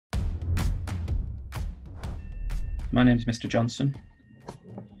my name is Mr. Johnson,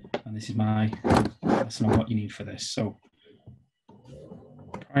 and this is my lesson on what you need for this. So,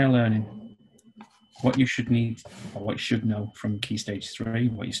 prior learning, what you should need or what you should know from Key Stage 3,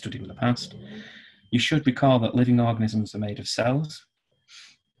 what you studied in the past. You should recall that living organisms are made of cells.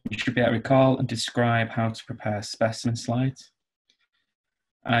 You should be able to recall and describe how to prepare specimen slides.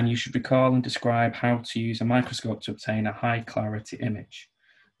 And you should recall and describe how to use a microscope to obtain a high clarity image.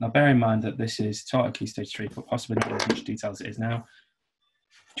 Now, bear in mind that this is taught at Key Stage 3, but possibly not as much detail as it is now.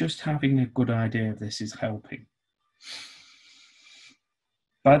 Just having a good idea of this is helping.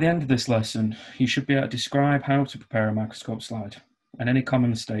 By the end of this lesson, you should be able to describe how to prepare a microscope slide and any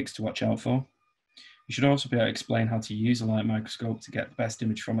common mistakes to watch out for. You should also be able to explain how to use a light microscope to get the best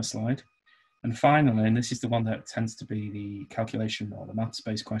image from a slide. And finally, and this is the one that tends to be the calculation or the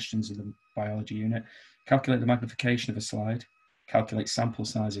maths-based questions in the biology unit, calculate the magnification of a slide, calculate sample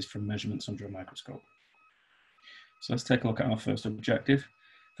sizes from measurements under a microscope. So let's take a look at our first objective.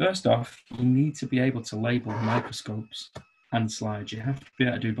 First off, you need to be able to label microscopes and slides. You have to be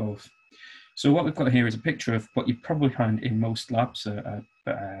able to do both. So what we've got here is a picture of what you probably find in most labs,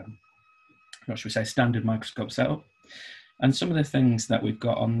 what should we say, standard microscope setup. And some of the things that we've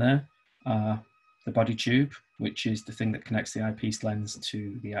got on there are the body tube, which is the thing that connects the eyepiece lens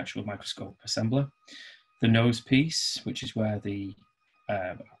to the actual microscope assembler. The nose piece, which is where the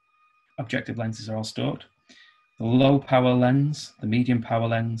objective lenses are all stored. The low power lens, the medium power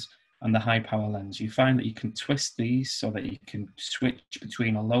lens, and the high power lens. You find that you can twist these so that you can switch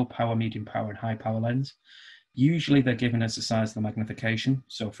between a low power, medium power, and high power lens. Usually they're given as the size of the magnification.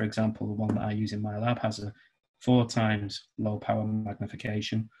 So for example, the one that I use in my lab has a 4 times low power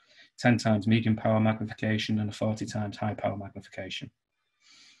magnification, 10 times medium power magnification, and a 40 times high power magnification.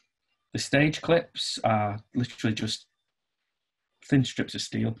 The stage clips are literally just thin strips of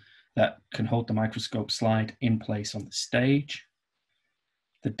steel that can hold the microscope slide in place on the stage.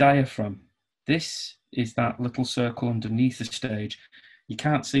 The diaphragm, this is that little circle underneath the stage. You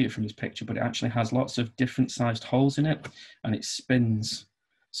can't see it from this picture, but it actually has lots of different sized holes in it, and it spins.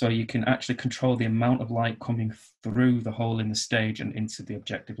 So you can actually control the amount of light coming through the hole in the stage and into the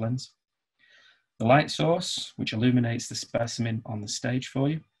objective lens. The light source, which illuminates the specimen on the stage for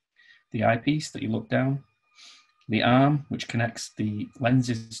you. The eyepiece that you look down. The arm, which connects the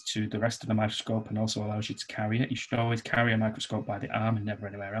lenses to the rest of the microscope and also allows you to carry it. You should always carry a microscope by the arm and never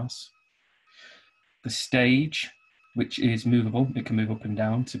anywhere else. The stage, which is movable. It can move up and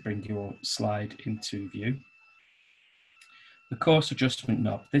down to bring your slide into view. The coarse adjustment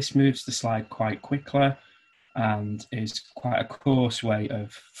knob. This moves the slide quite quickly and is quite a coarse way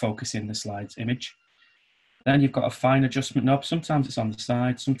of focusing the slide's image. Then you've got a fine adjustment knob. Sometimes it's on the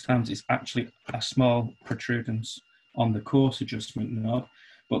side, sometimes it's actually a small protrudence on the coarse adjustment knob.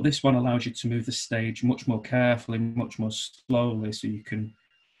 But this one allows you to move the stage much more carefully, much more slowly, so you can,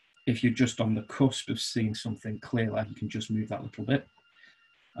 if you're just on the cusp of seeing something clearly, you can just move that little bit.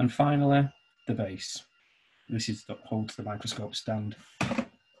 And finally, the base. This is that holds the microscope stand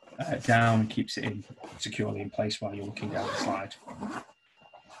down and keeps it securely in place while you're looking down the slide.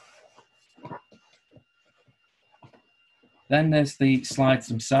 Then there's the slides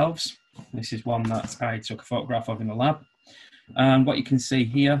themselves. This is one that I took a photograph of in the lab. And what you can see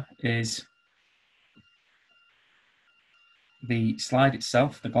here is the slide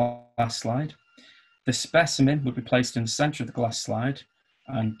itself, the glass slide. The specimen would be placed in the center of the glass slide.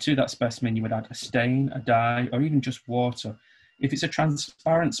 And to that specimen, you would add a stain, a dye, or even just water. If it's a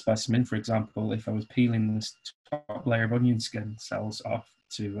transparent specimen, for example, if I was peeling this top layer of onion skin cells off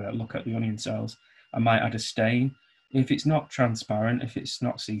to look at the onion cells, I might add a stain. If it's not transparent, if it's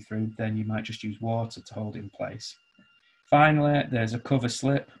not see-through, then you might just use water to hold it in place. Finally, there's a cover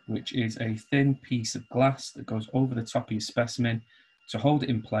slip, which is a thin piece of glass that goes over the top of your specimen to hold it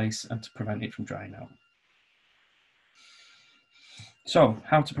in place and to prevent it from drying out. So,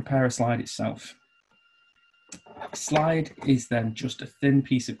 how to prepare a slide itself. A slide is then just a thin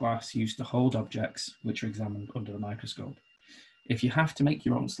piece of glass used to hold objects which are examined under the microscope. If you have to make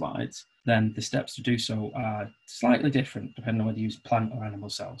your own slides, then the steps to do so are slightly different depending on whether you use plant or animal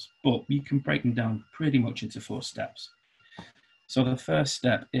cells, but you can break them down pretty much into 4 steps. So the first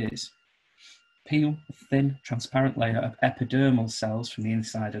step is peel a thin, transparent layer of epidermal cells from the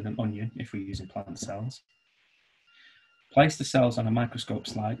inside of an onion, if we're using plant cells. Place the cells on a microscope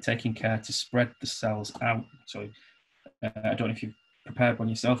slide, taking care to spread the cells out. So I don't know if you've prepared one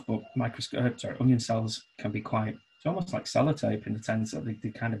yourself, but onion cells can be quite, it's almost like sellotape in the sense that they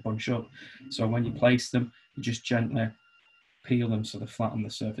kind of bunch up. So when you place them, you just gently peel them so they're flat on the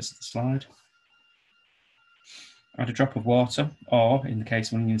surface of the slide. Add a drop of water, or in the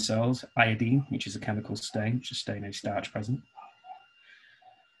case of onion cells, iodine, which is a chemical stain, which is stain a starch present.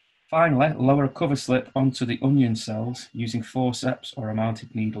 Finally, lower a cover slip onto the onion cells using forceps or a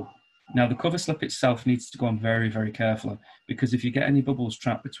mounted needle. Now, the cover slip itself needs to go on very, very carefully, because if you get any bubbles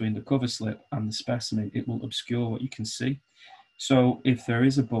trapped between the cover slip and the specimen, it will obscure what you can see. So if there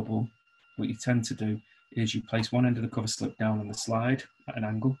is a bubble, what you tend to do is you place one end of the cover slip down on the slide at an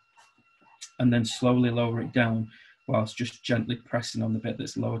angle, and then slowly lower it down whilst just gently pressing on the bit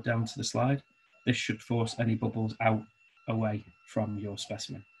that's lowered down to the slide. This should force any bubbles out away from your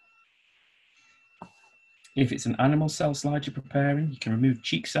specimen. If it's an animal cell slide you're preparing, you can remove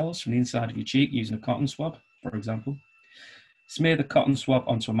cheek cells from the inside of your cheek using a cotton swab, for example. Smear the cotton swab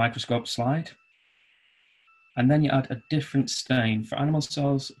onto a microscope slide, and then you add a different stain. For animal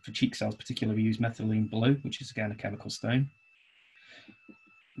cells, for cheek cells particularly, we use methylene blue, which is again a chemical stain.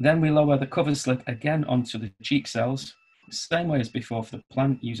 Then we lower the cover slip again onto the cheek cells, same way as before for the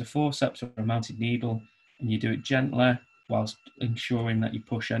plant. Use a forceps or a mounted needle, and you do it gently whilst ensuring that you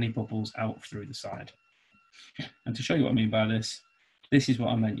push any bubbles out through the side. And to show you what I mean by this, this is what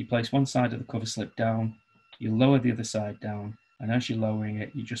I meant. You place one side of the cover slip down, you lower the other side down, and as you're lowering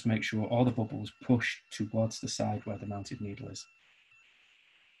it, you just make sure all the bubbles push towards the side where the mounted needle is.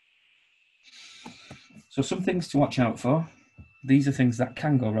 So some things to watch out for. These are things that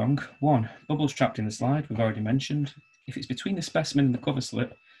can go wrong. 1, bubbles trapped in the slide, we've already mentioned. If it's between the specimen and the cover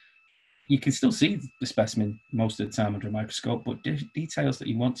slip, you can still see the specimen most of the time under a microscope, but details that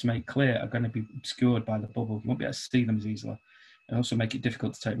you want to make clear are going to be obscured by the bubble. You won't be able to see them as easily, and also make it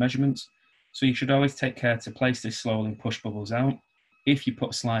difficult to take measurements. So you should always take care to place this slowly and push bubbles out. If you put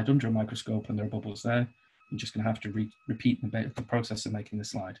a slide under a microscope and there are bubbles there, you're just going to have to repeat the process of making the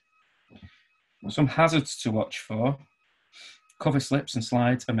slide. Some hazards to watch for. Cover slips and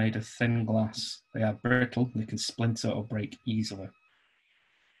slides are made of thin glass. They are brittle, they can splinter or break easily.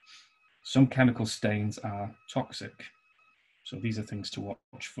 Some chemical stains are toxic. So these are things to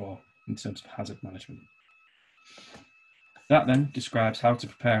watch for in terms of hazard management. That then describes how to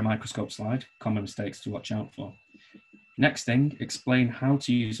prepare a microscope slide, common mistakes to watch out for. Next thing, explain how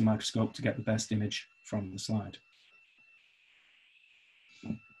to use a microscope to get the best image from the slide.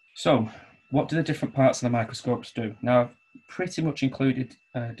 So, what do the different parts of the microscopes do? Now, I've pretty much included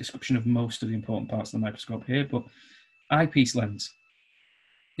a description of most of the important parts of the microscope here, but eyepiece lens.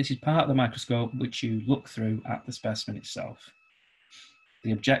 This is part of the microscope which you look through at the specimen itself.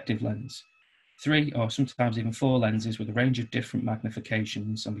 The objective lens. 3 or sometimes even 4 lenses with a range of different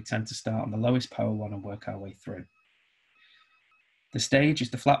magnifications, and we tend to start on the lowest power one and work our way through. The stage is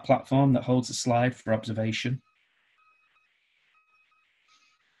the flat platform that holds the slide for observation.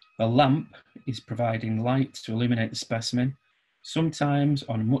 The lamp is providing light to illuminate the specimen. Sometimes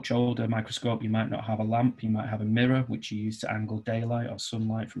on a much older microscope, you might not have a lamp, you might have a mirror, which you use to angle daylight or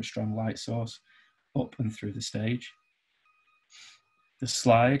sunlight from a strong light source up and through the stage. The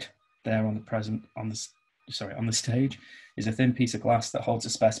slide there on the stage is a thin piece of glass that holds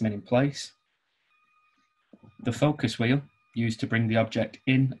a specimen in place. The focus wheel, used to bring the object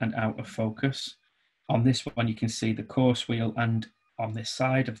in and out of focus. On this one, you can see the coarse wheel, and on this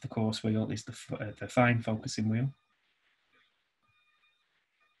side of the coarse wheel is the fine focusing wheel.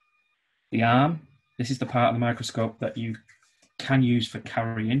 The arm, this is the part of the microscope that you can use for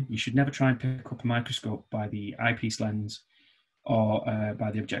carrying. You should never try and pick up a microscope by the eyepiece lens or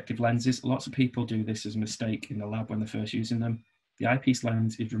by the objective lenses. Lots of people do this as a mistake in the lab when they're first using them. The eyepiece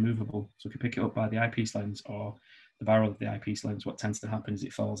lens is removable. So if you pick it up by the eyepiece lens or the barrel of the eyepiece lens, what tends to happen is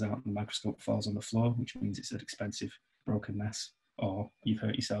it falls out and the microscope falls on the floor, which means it's an expensive broken mess, or you've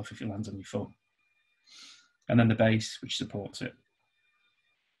hurt yourself if it lands on your foot. And then the base, which supports it.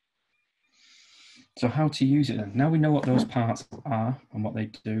 So how to use it then? Now we know what those parts are and what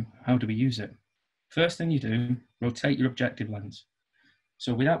they do, how do we use it? First thing you do, rotate your objective lens.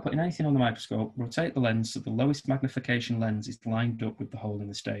 So without putting anything on the microscope, rotate the lens so the lowest magnification lens is lined up with the hole in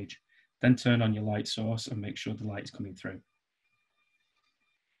the stage. Then turn on your light source and make sure the light is coming through.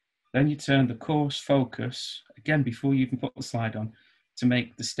 Then you turn the coarse focus, again before you even put the slide on, to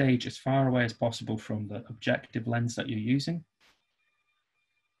make the stage as far away as possible from the objective lens that you're using.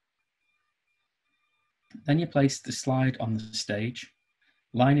 Then you place the slide on the stage,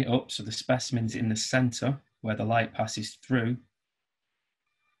 line it up so the specimen's in the center where the light passes through.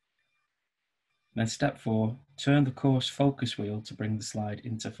 Then step 4, turn the coarse focus wheel to bring the slide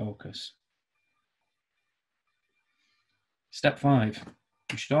into focus. Step 5,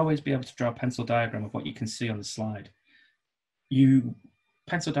 you should always be able to draw a pencil diagram of what you can see on the slide.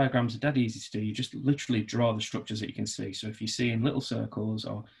 Pencil diagrams are dead easy to do. You just literally draw the structures that you can see. So if you're seeing little circles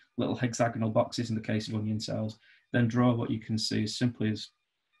or little hexagonal boxes in the case of onion cells, then draw what you can see as simply as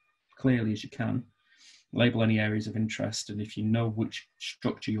clearly as you can. Label any areas of interest, and if you know which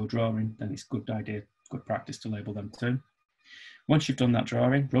structure you're drawing, then it's a good idea, good practice to label them too. Once you've done that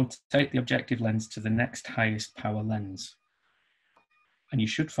drawing, rotate the objective lens to the next highest power lens. And you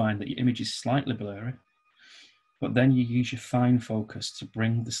should find that your image is slightly blurry, but then you use your fine focus to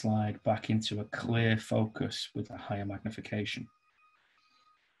bring the slide back into a clear focus with a higher magnification.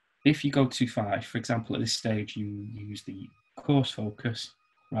 If you go too far, for example, at this stage, you use the coarse focus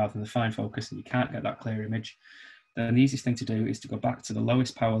rather than the fine focus and you can't get that clear image, then the easiest thing to do is to go back to the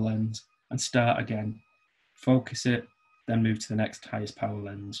lowest power lens and start again, focus it, then move to the next highest power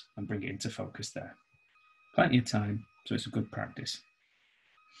lens and bring it into focus there. Plenty of time, so it's a good practice.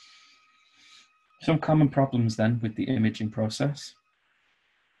 Some common problems then with the imaging process.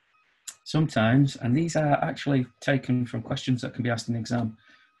 Sometimes, and these are actually taken from questions that can be asked in the exam,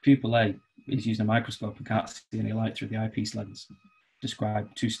 pupil A is using a microscope and can't see any light through the eyepiece lens.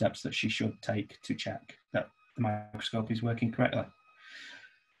 Describe 2 steps that she should take to check that the microscope is working correctly.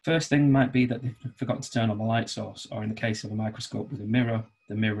 First thing might be that they've forgotten to turn on the light source, or in the case of a microscope with a mirror,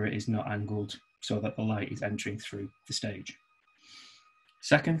 the mirror is not angled so that the light is entering through the stage.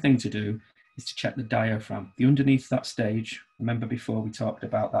 Second thing to do is to check the diaphragm. The underneath that stage, remember before we talked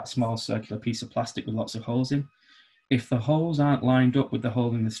about that small circular piece of plastic with lots of holes in? If the holes aren't lined up with the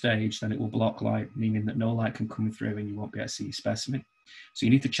hole in the stage, then it will block light, meaning that no light can come through and you won't be able to see your specimen. So you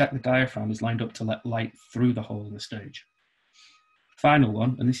need to check the diaphragm is lined up to let light through the hole in the stage. Final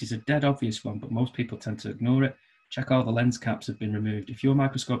one, and this is a dead obvious one, but most people tend to ignore it, check all the lens caps have been removed. If your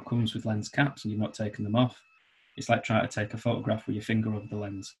microscope comes with lens caps and you've not taken them off, it's like trying to take a photograph with your finger over the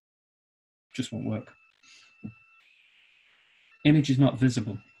lens. It just won't work. Image is not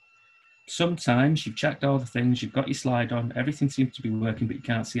visible. Sometimes you've checked all the things, you've got your slide on, everything seems to be working, but you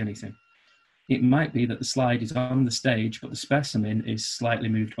can't see anything. It might be that the slide is on the stage, but the specimen is slightly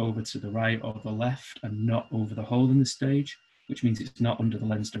moved over to the right or the left and not over the hole in the stage, which means it's not under the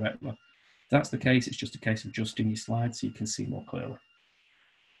lens directly. If that's the case, it's just a case of adjusting your slide so you can see more clearly.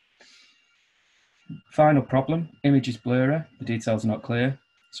 Final problem, image is blurry, the details are not clear.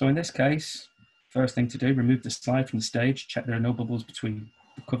 So in this case, first thing to do, remove the slide from the stage, check there are no bubbles between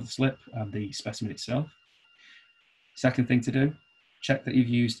the cover slip and the specimen itself. Second thing to do, check that you've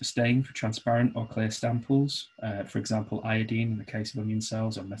used a stain for transparent or clear samples, for example, iodine in the case of onion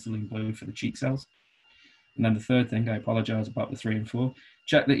cells or methylene blue for the cheek cells. And then the third thing, I apologise about the 3 and 4,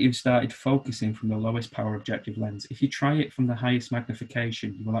 check that you've started focusing from the lowest power objective lens. If you try it from the highest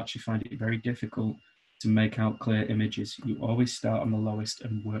magnification, you will actually find it very difficult to make out clear images. You always start on the lowest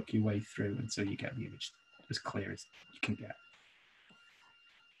and work your way through until you get the image as clear as you can get.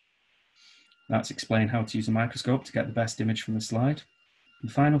 That's explain how to use a microscope to get the best image from the slide. And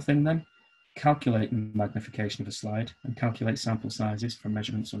the final thing then, calculate the magnification of a slide and calculate sample sizes from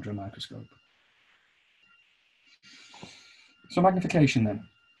measurements under a microscope. So magnification then.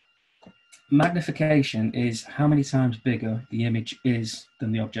 Magnification is how many times bigger the image is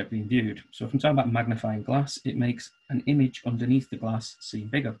than the object being viewed. So if I'm talking about magnifying glass, it makes an image underneath the glass seem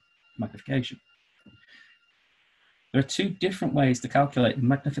bigger, magnification. There are 2 different ways to calculate the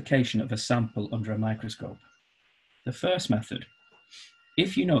magnification of a sample under a microscope. The first method,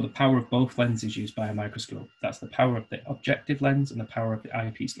 if you know the power of both lenses used by a microscope, that's the power of the objective lens and the power of the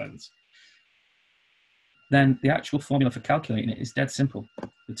eyepiece lens, then the actual formula for calculating it is dead simple.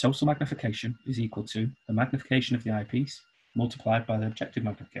 The total magnification is equal to the magnification of the eyepiece multiplied by the objective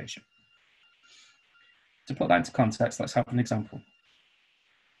magnification. To put that into context, let's have an example.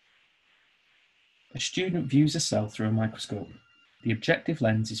 A student views a cell through a microscope. The objective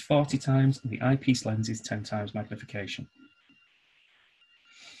lens is 40 times and the eyepiece lens is 10 times magnification.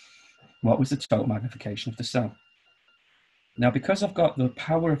 What was the total magnification of the cell? Now, because I've got the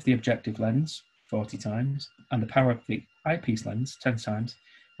power of the objective lens, 40 times, and the power of the eyepiece lens, 10 times,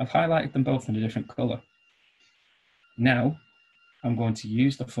 I've highlighted them both in a different colour. Now, I'm going to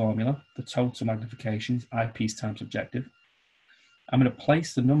use the formula, the total magnification is eyepiece times objective. I'm going to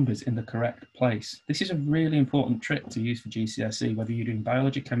place the numbers in the correct place. This is a really important trick to use for GCSE, whether you're doing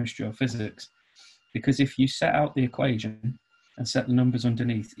biology, chemistry, or physics, because if you set out the equation and set the numbers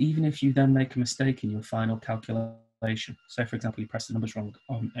underneath, even if you then make a mistake in your final calculation, say for example, you press the numbers wrong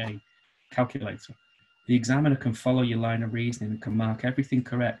on a calculator, the examiner can follow your line of reasoning and can mark everything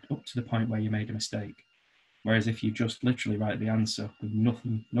correct up to the point where you made a mistake. Whereas if you just literally write the answer with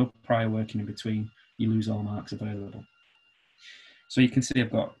nothing, no prior working in between, you lose all marks available. So you can see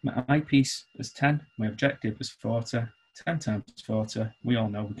I've got my eyepiece as 10, my objective as 40, 10 times 40. We all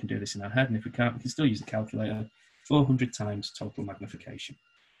know we can do this in our head, and if we can't, we can still use the calculator. 400 times total magnification.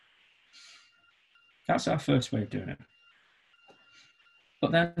 That's our first way of doing it.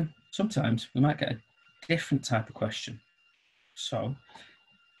 But then sometimes we might get a different type of question. So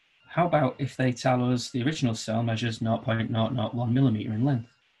how about if they tell us the original cell measures 0.001 millimeter in length?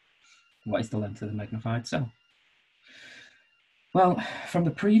 What is the length of the magnified cell? Well, from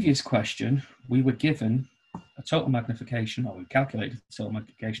the previous question, we were given a total magnification, or we calculated a total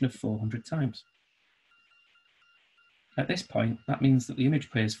magnification of 400 times. At this point, that means that the image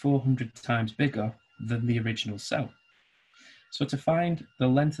appears 400 times bigger than the original cell. So to find the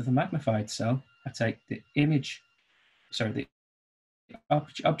length of the magnified cell, I take the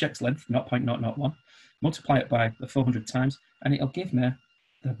object's length, 0.001, multiply it by the 400 times, and it'll give me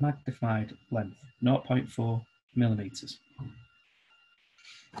the magnified length, 0.4 millimeters.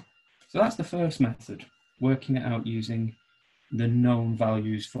 So that's the first method, working it out using the known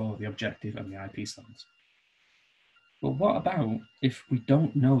values for the objective and the eyepiece lens. But what about if we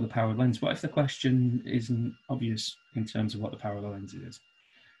don't know the power of the lens? What if the question isn't obvious in terms of what the power of the lens is?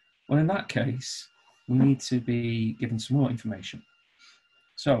 Well, in that case, we need to be given some more information.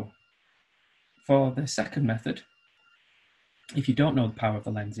 So for the second method, if you don't know the power of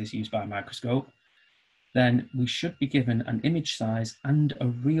the lenses used by a microscope, then we should be given an image size and a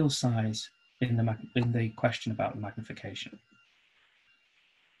real size in the question about the magnification.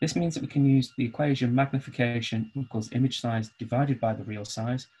 This means that we can use the equation magnification equals image size divided by the real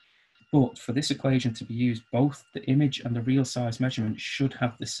size, but for this equation to be used, both the image and the real size measurement should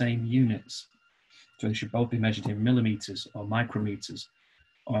have the same units. So they should both be measured in millimeters or micrometers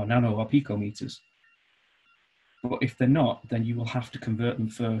or nano or picometers. But if they're not, then you will have to convert them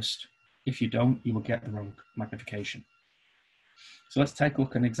first. If you don't, you will get the wrong magnification. So let's take a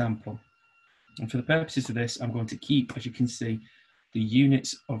look at an example. And for the purposes of this, I'm going to keep, as you can see, the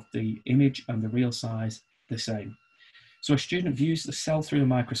units of the image and the real size the same. So a student views the cell through a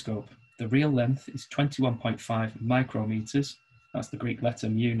microscope. The real length is 21.5 micrometers. That's the Greek letter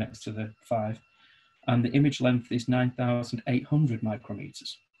mu next to the 5. And the image length is 9,800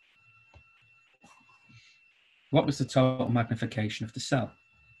 micrometers. What was the total magnification of the cell?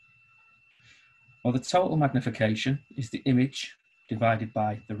 Well, the total magnification is the image divided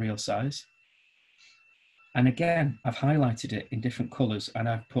by the real size. And again, I've highlighted it in different colors and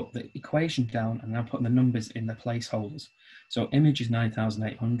I've put the equation down and I'm putting the numbers in the placeholders. So image is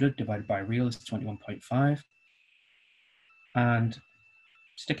 9,800 divided by real is 21.5. And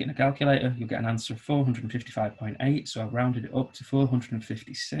stick it in a calculator, you'll get an answer of 455.8. So I've rounded it up to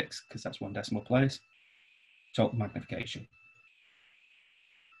 456 because that's one decimal place. Total magnification.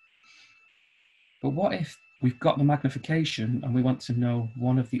 But what if we've got the magnification and we want to know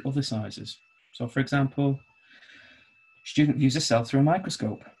one of the other sizes? So for example, student views a cell through a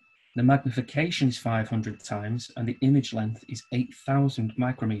microscope. The magnification is 500 times and the image length is 8,000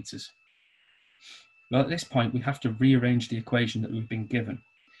 micrometers. Well, at this point, we have to rearrange the equation that we've been given.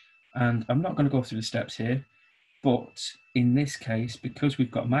 And I'm not going to go through the steps here, but in this case, because we've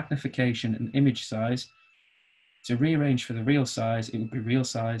got magnification and image size, to rearrange for the real size, it would be real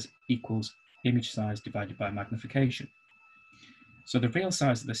size equals image size divided by magnification. So the real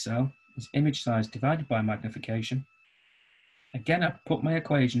size of the cell is image size divided by magnification. Again, I've put my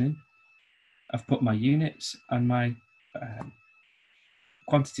equation in. I've put my units and my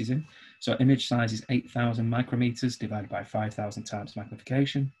quantities in. So image size is 8,000 micrometers divided by 5,000 times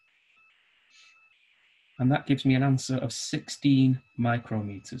magnification. And that gives me an answer of 16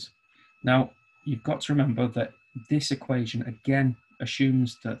 micrometers. Now, you've got to remember that this equation, again,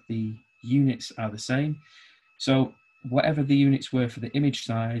 assumes that the units are the same. So whatever the units were for the image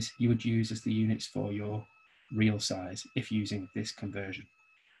size, you would use as the units for your real size if using this conversion.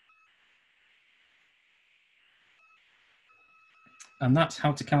 And that's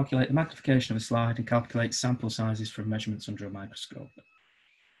how to calculate the magnification of a slide and calculate sample sizes from measurements under a microscope.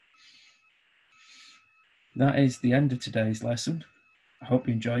 That is the end of today's lesson. I hope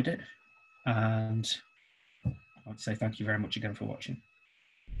you enjoyed it. And I want to say thank you very much again for watching.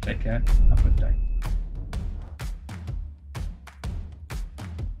 Take care. Have a good day.